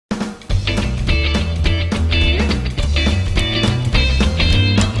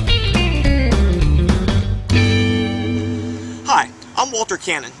Dr.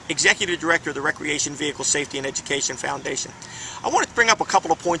 Cannon, Executive Director of the Recreation Vehicle Safety and Education Foundation. I want to bring up a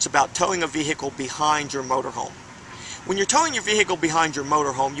couple of points about towing a vehicle behind your motorhome. When you're towing your vehicle behind your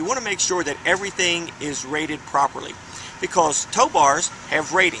motorhome, you want to make sure that everything is rated properly, because tow bars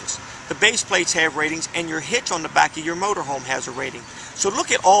have ratings, the base plates have ratings, and your hitch on the back of your motorhome has a rating. So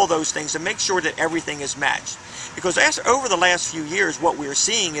look at all those things and make sure that everything is matched. Because over the last few years, what we're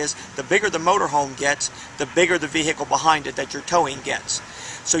seeing is the bigger the motorhome gets, the bigger the vehicle behind it that you're towing gets.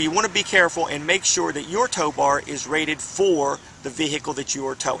 So you want to be careful and make sure that your tow bar is rated for the vehicle that you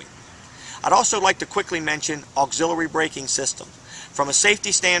are towing. I'd also like to quickly mention auxiliary braking system. From a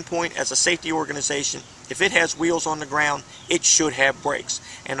safety standpoint, as a safety organization, if it has wheels on the ground, it should have brakes.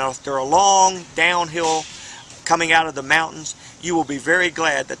 And if they're a long downhill coming out of the mountains, you will be very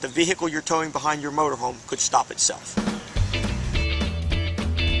glad that the vehicle you're towing behind your motorhome could stop itself.